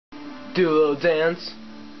Do a little dance.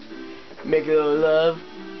 Make a little love.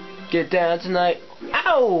 Get down tonight.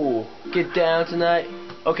 Ow! Get down tonight.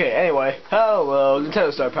 Okay, anyway. Hello,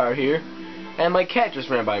 Nintendo Star Power here. And my cat just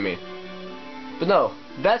ran by me. But no,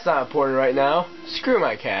 that's not important right now. Screw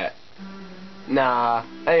my cat. Nah.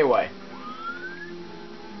 Anyway.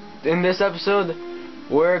 In this episode,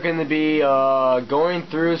 we're gonna be going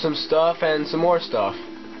through some stuff and some more stuff.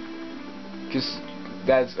 Because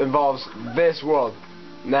that involves this world.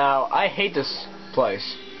 Now, I hate this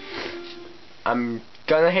place. I'm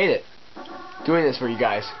gonna hate it doing this for you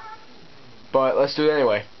guys, but let's do it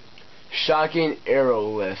anyway. Shocking arrow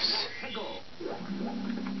lifts.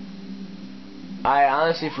 I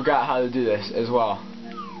honestly forgot how to do this as well,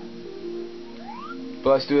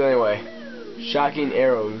 but let's do it anyway. Shocking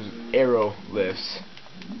arrow lifts.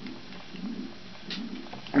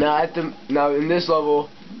 Now in this level,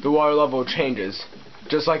 the water level changes,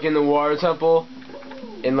 just like in the water temple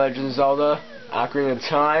in Legend of Zelda: Ocarina of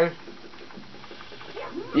Time.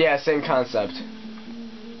 Yeah, same concept,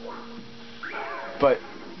 but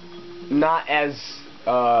not as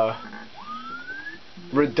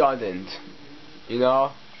redundant, you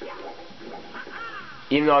know?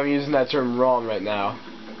 Even though I'm using that term wrong right now.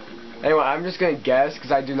 Anyway, I'm just gonna guess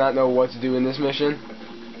because I do not know what to do in this mission.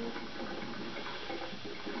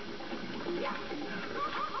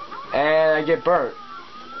 And I get burnt.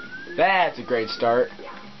 That's a great start.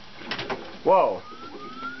 Whoa.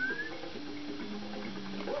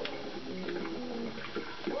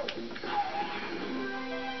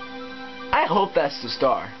 I hope that's the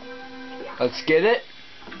star. Let's get it.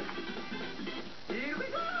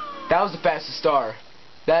 That was the fastest star.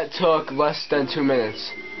 That took less than 2 minutes.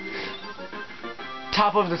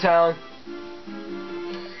 Top of the town.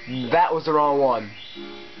 That was the wrong one.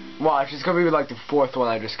 Watch, it's gonna be like the 4th one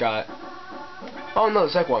I just got. Oh no,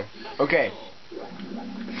 the 2nd one. Okay.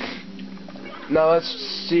 Now let's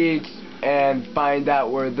see and find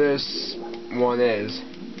out where this one is.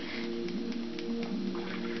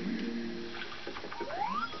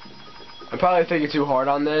 I'm probably thinking too hard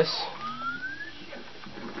on this.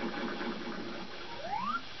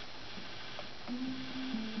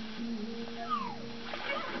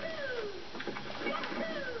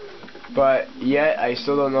 But yet, I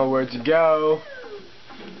still don't know where to go.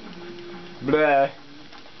 Bleh.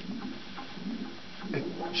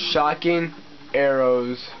 Shocking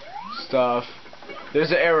arrows stuff.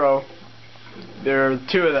 There's an arrow. There are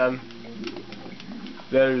 2 of them.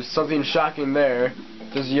 There's something shocking there.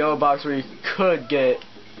 There's a yellow box where you could get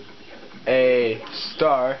a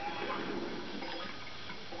star.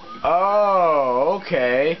 Oh,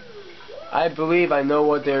 okay. I believe I know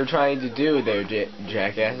what they're trying to do there,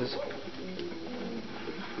 jackasses.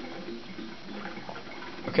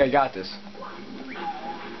 Okay, got this.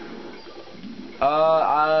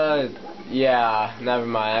 Yeah, never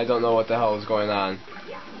mind. I don't know what the hell is going on.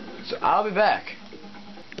 So, I'll be back.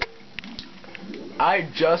 I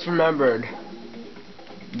just remembered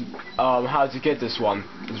how to get this one.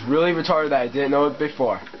 It's really retarded that I didn't know it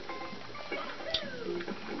before.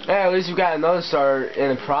 Hey, at least we got another star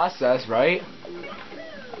in the process, right?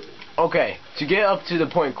 Okay, to get up to the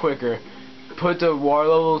point quicker, put the water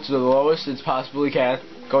level to the lowest it possibly can.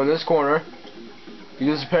 Go in this corner.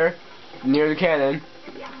 You disappear near the cannon.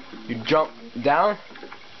 You jump down,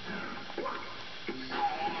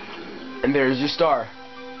 and there's your star.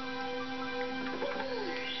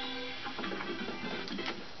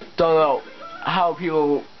 Don't know how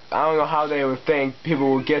people, I don't know how they would think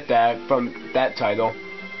people would get that from that title,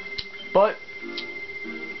 but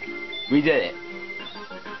we did it.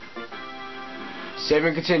 Save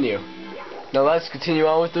and continue. Now let's continue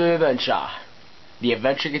on with the adventure. The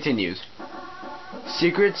adventure continues.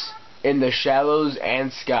 Secrets in the shallows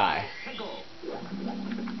and sky.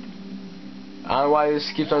 I don't know why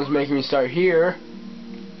this keeps on making me start here,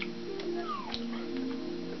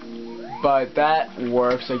 but that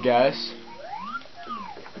works, I guess.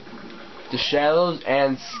 The shallows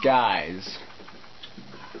and skies.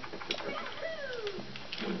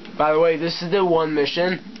 By the way, this is the one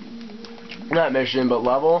mission, not mission, but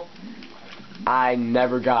level I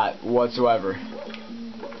never got whatsoever.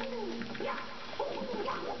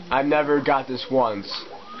 I've never got this once.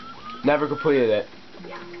 Never completed it.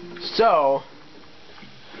 So,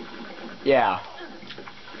 yeah.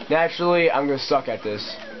 Naturally, I'm gonna suck at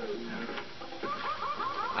this.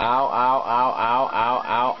 Ow, ow, ow, ow, ow,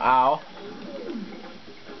 ow, ow.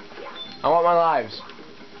 I want my lives.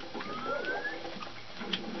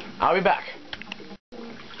 I'll be back.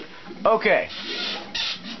 Okay.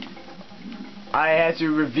 I had to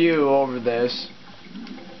review over this.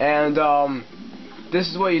 And, this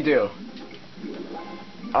is what you do.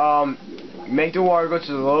 make the water go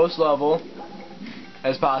to the lowest level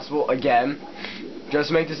as possible again. Just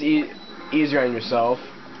to make this easier on yourself.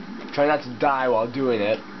 Try not to die while doing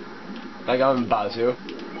it, like I'm about to.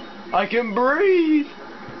 I can breathe!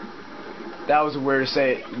 That was the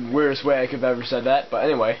weirdest way I could have ever said that, but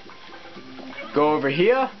anyway. Go over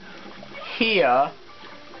here. Here.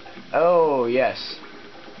 Oh, yes.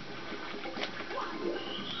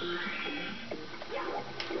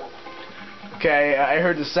 Okay, I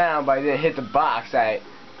heard the sound, but I didn't hit the box. Okay,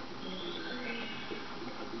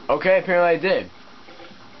 apparently I did.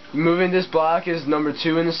 Moving this block is number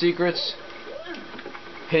 2 in the secrets.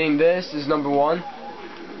 Hitting this is number 1.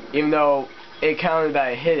 Even though it counted that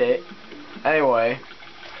I hit it. Anyway.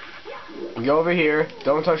 Go over here.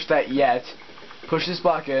 Don't touch that yet. Push this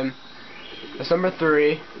block in. That's number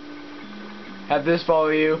 3. Have this follow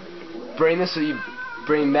you. Bring this so you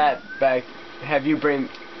bring that back. Have you bring...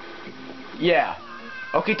 Yeah.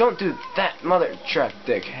 Okay, don't do that, mother truck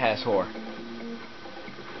dick ass whore.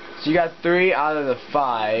 So you got 3 out of the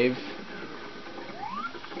 5.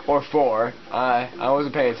 Or 4. I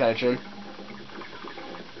wasn't paying attention.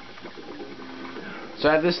 So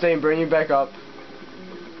have this thing bring you back up.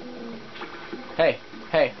 Hey,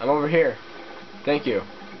 I'm over here. Thank you.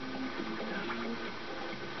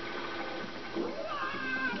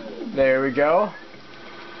 There we go.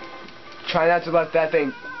 Try not to let that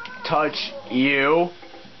thing touch you.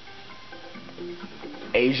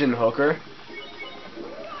 Asian hooker.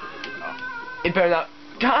 It better not.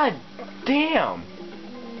 God damn.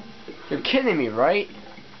 You're kidding me, right?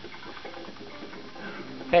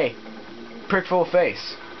 Hey. Prickful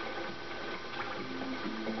face.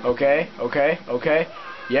 Okay.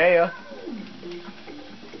 Yeah.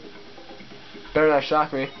 Better not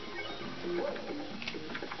shock me.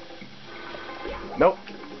 Nope.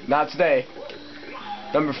 Not today.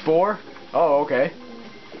 Number 4. Oh, okay.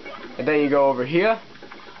 And then you go over here.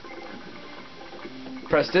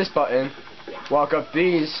 Press this button. Walk up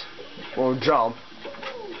these. Or jump.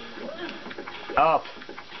 Up.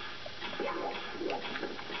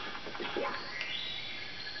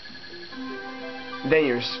 Then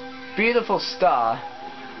your beautiful star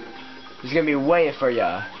is gonna be waiting for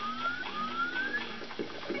ya.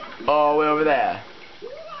 Oh, way over there.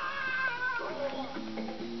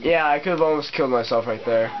 Yeah, I could have almost killed myself right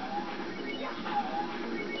there.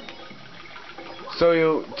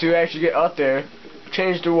 So to actually get up there,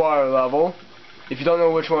 change the water level. If you don't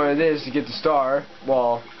know which one it is to get the star,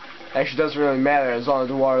 well, actually it doesn't really matter as long as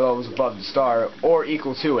the water level is above the star or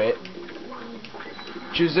equal to it.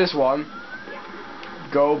 Choose this one.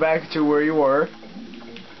 Go back to where you were.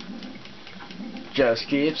 Just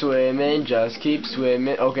keep swimming, just keep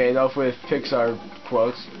swimming. Okay, enough with Pixar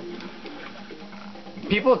quotes.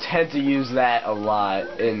 People tend to use that a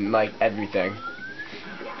lot in, like, everything.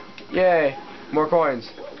 Yay, more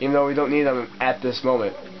coins. Even though we don't need them at this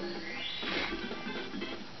moment.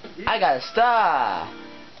 I got a star!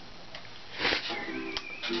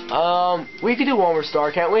 We could do one more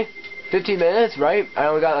star, can't we? 15 minutes, right? I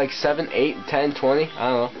only got like 7, 8, 10, 20. I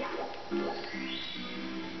don't know.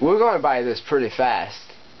 We're going to buy this pretty fast.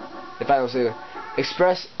 If I don't say it.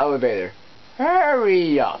 Express elevator.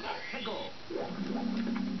 Hurry up.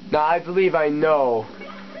 Now, I believe I know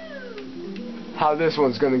how this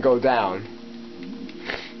one's going to go down.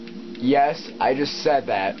 Yes, I just said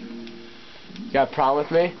that. You got a problem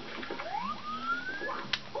with me?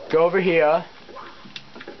 Go over here.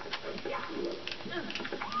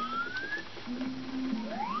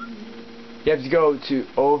 You have to go to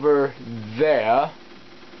over there.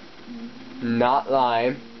 Not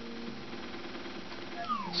line.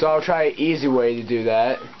 So I'll try an easy way to do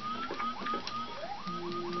that.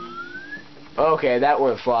 Okay, that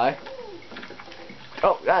wouldn't fly.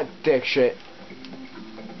 Oh, that dick shit.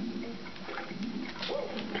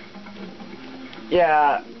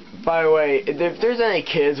 Yeah, by the way, if there's any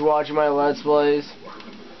kids watching my Let's Plays,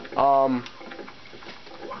 don't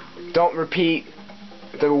repeat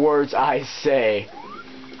the words I say.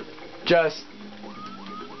 Just,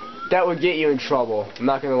 that would get you in trouble. I'm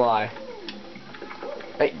not gonna lie.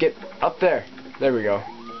 Hey, get up there. There we go.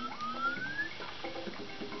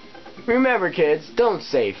 Remember, kids, don't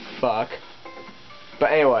say fuck.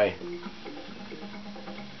 But anyway,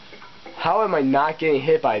 how am I not getting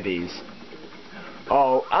hit by these?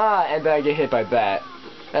 Oh, and then I get hit by that.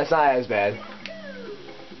 That's not as bad.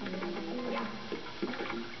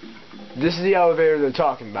 This is the elevator they're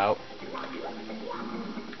talking about.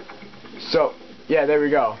 So, yeah, there we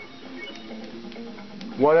go.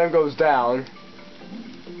 One of them goes down.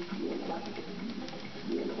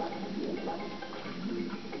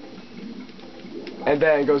 And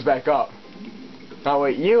then it goes back up. Now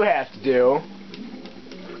what you have to do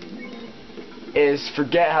is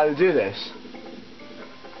forget how to do this.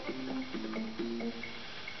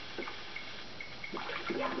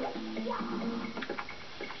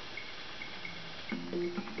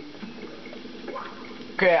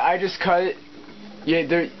 Okay, I just cut it.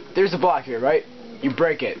 Yeah, there's a block here, right? You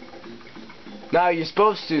break it. Now you're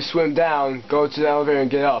supposed to swim down, go to the elevator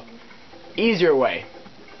and get up. Easier way.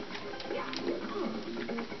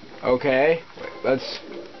 Okay, let's...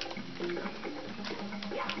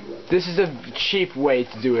 This is a cheap way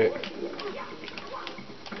to do it.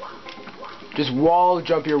 Just wall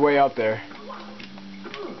jump your way up there.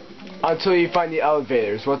 Until you find the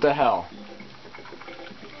elevators. What the hell?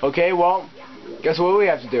 Okay, well, guess what we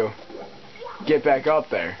have to do? Get back up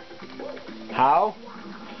there. How?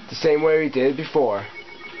 The same way we did before.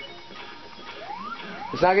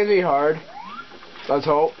 It's not gonna be hard. Let's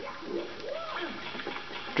hope.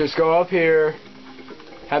 Just go up here.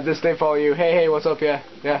 Have this thing follow you. Hey, what's up? Yeah.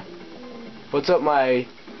 What's up, my...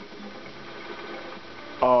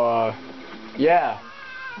 yeah.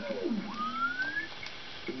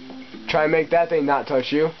 Try and make that thing not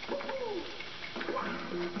touch you.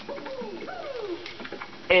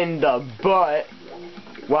 In the butt.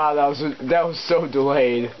 Wow, that was so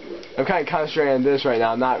delayed. I'm kind of concentrating on this right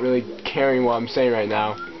now. I'm not really caring what I'm saying right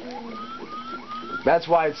now. That's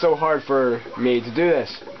why it's so hard for me to do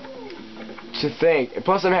this. To think.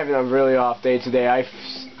 Plus, I'm having a really off day today. I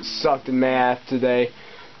sucked in math today.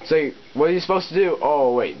 So, what are you supposed to do?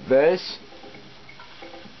 Oh, wait, this?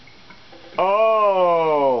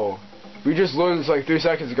 Oh! We just learned this like 3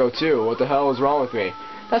 seconds ago, too. What the hell is wrong with me?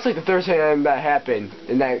 That's like the third time that happened,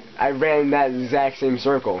 and that I ran in that exact same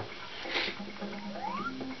circle.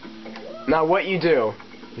 Now what you do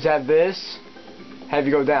is have this, have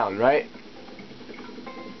you go down, right?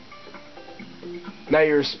 Now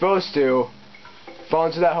you're supposed to fall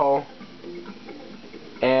into that hole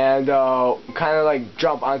and kind of like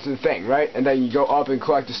jump onto the thing, right? And then you go up and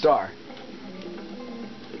collect a star.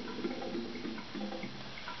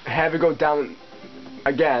 Have it go down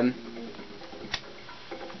again.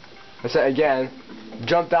 I said again,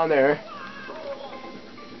 jump down there,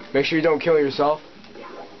 make sure you don't kill yourself,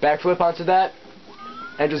 backflip onto that,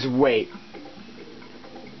 and just wait.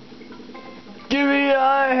 Get me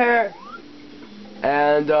out of here!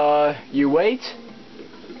 And you wait,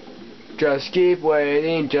 just keep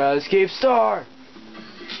waiting, just keep star!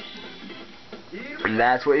 And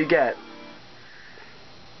that's what you get.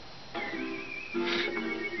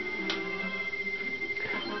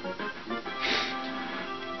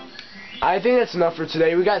 I think that's enough for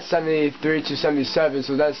today. We got 73 to 77,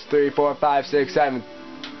 so that's 3, 4, 5, 6, 7,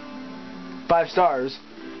 5 stars.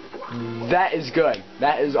 That is good.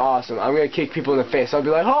 That is awesome. I'm gonna kick people in the face. I'll be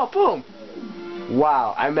like, oh, boom!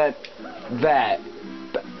 Wow, I meant that.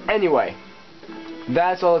 But anyway,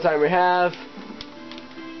 that's all the time we have.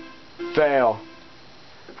 Fail.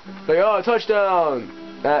 Like, oh, touchdown!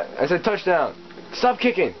 I said touchdown. Stop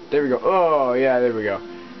kicking. There we go. Oh, yeah, there we go.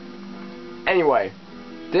 Anyway.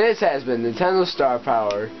 This has been Nintendo Star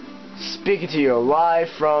Power, speaking to you live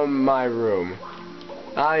from my room.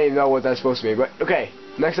 I don't even know what that's supposed to mean, but okay,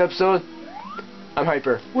 next episode, I'm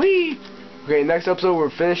hyper. Whee! Okay, next episode we're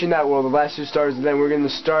finishing that world, the last 2 stars, and then we're going to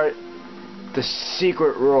start the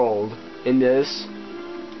secret world in this.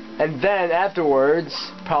 And then afterwards,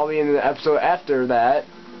 probably in the episode after that,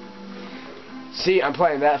 see, I'm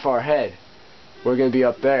planning that far ahead. We're going to be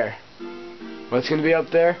up there. What's going to be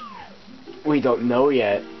up there? We don't know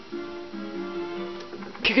yet.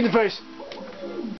 Kick in the face!